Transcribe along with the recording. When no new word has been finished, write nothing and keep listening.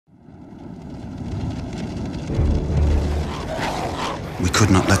We could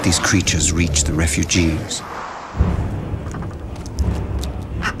not let these creatures reach the refugees.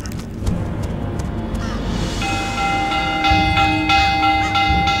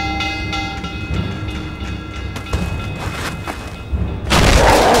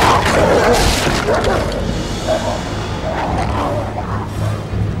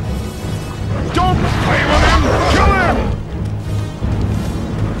 Don't play with him! Kill him!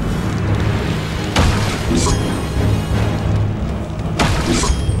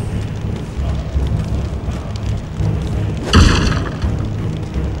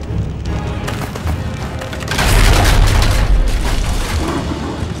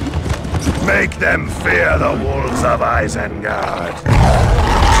 Make them fear the wolves of Isengard!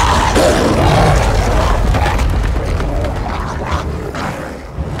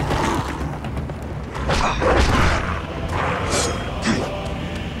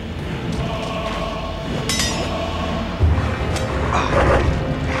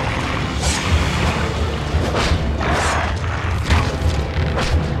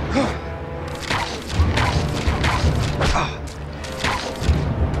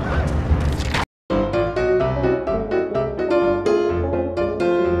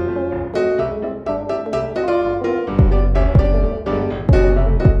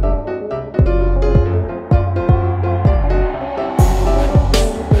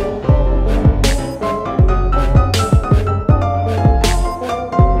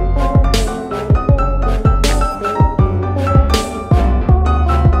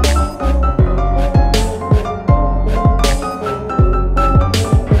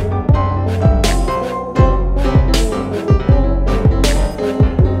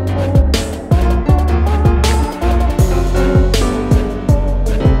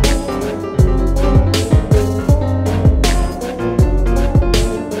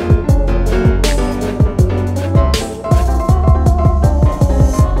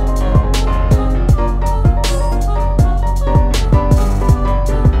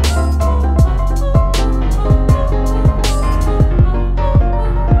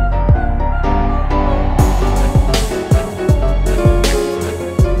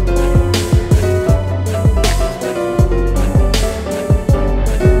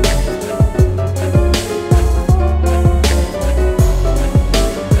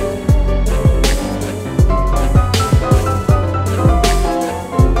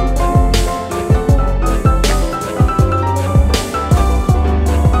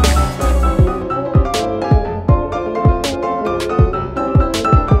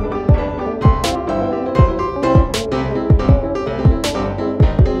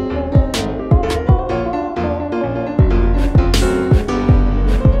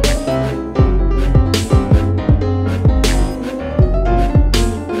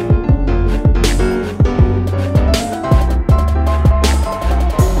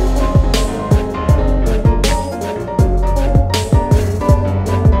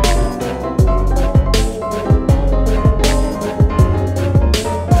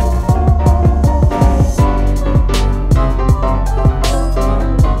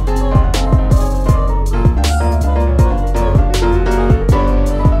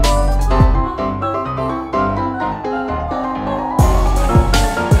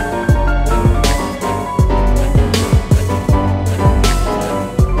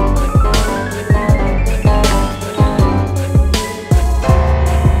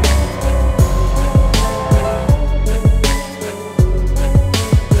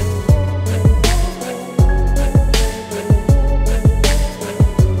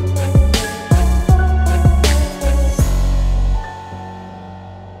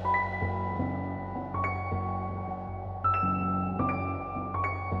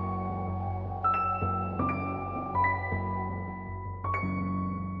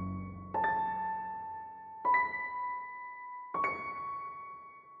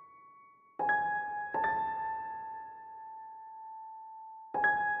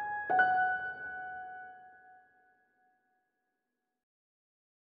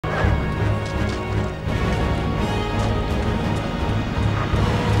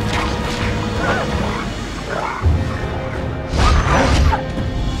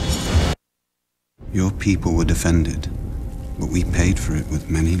 Your people were defended, but we paid for it with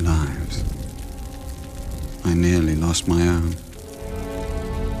many lives. I nearly lost my own.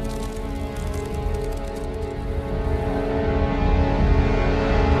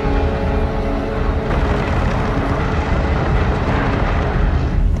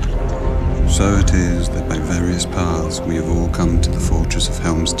 So it is that by various paths we have all come to the fortress of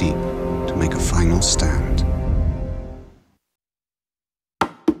Helm's Deep to make a final stand.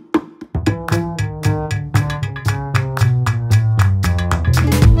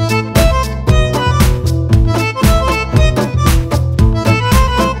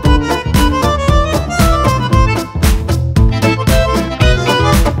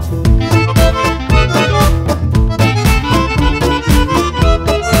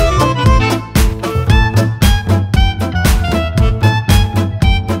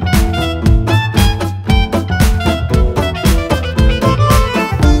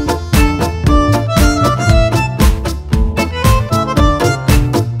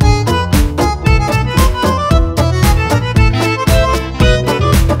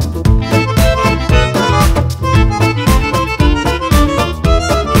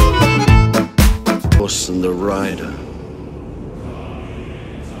 shadow?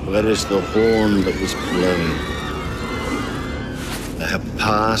 Where is the horn that was blown? I have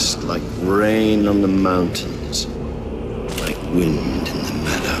passed like rain on the mountains, like wind in the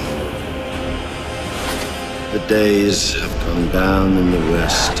meadow. The days have gone down in the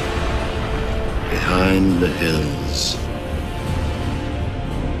west, behind the hills,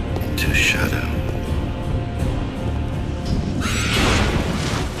 into shadow.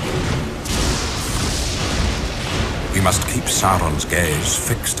 We must keep Sauron's gaze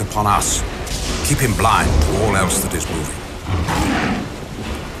fixed upon us. Keep him blind to all else that is moving.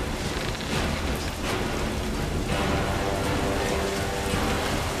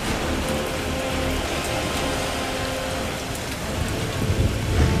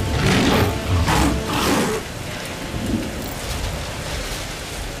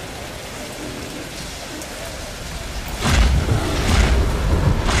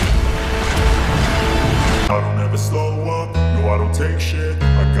 I don't ever slow up, no I don't take shit.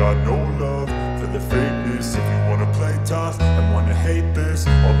 I got no love for the fakeness. If you wanna play tough and wanna hate this,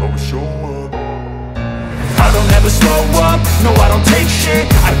 I'll always show up. I don't ever slow up, no I don't take shit.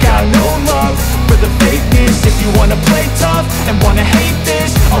 I got no love for the fakeness. If you wanna play tough and wanna hate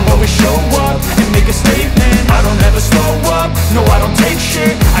this, I'll always show up and make a statement. I don't ever slow up, no I don't take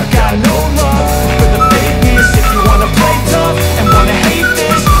shit. I got no love for the fakeness. If you wanna play tough and wanna hate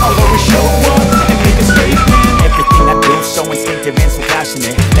this, I'll always show up and make a statement. Everything I do so instinctive and so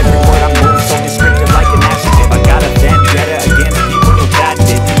passionate. Every word I move so descriptive like an adjective. I got a vendetta against people who backed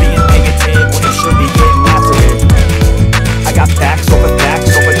it, being negative when you should be getting after it. I got facts over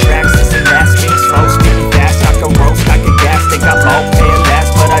tracks, this and that. Speak slow, speaking fast, I can roast, I can gas. Think I'm okay at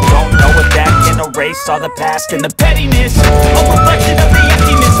last, but I don't know if that can erase all the past and the pettiness.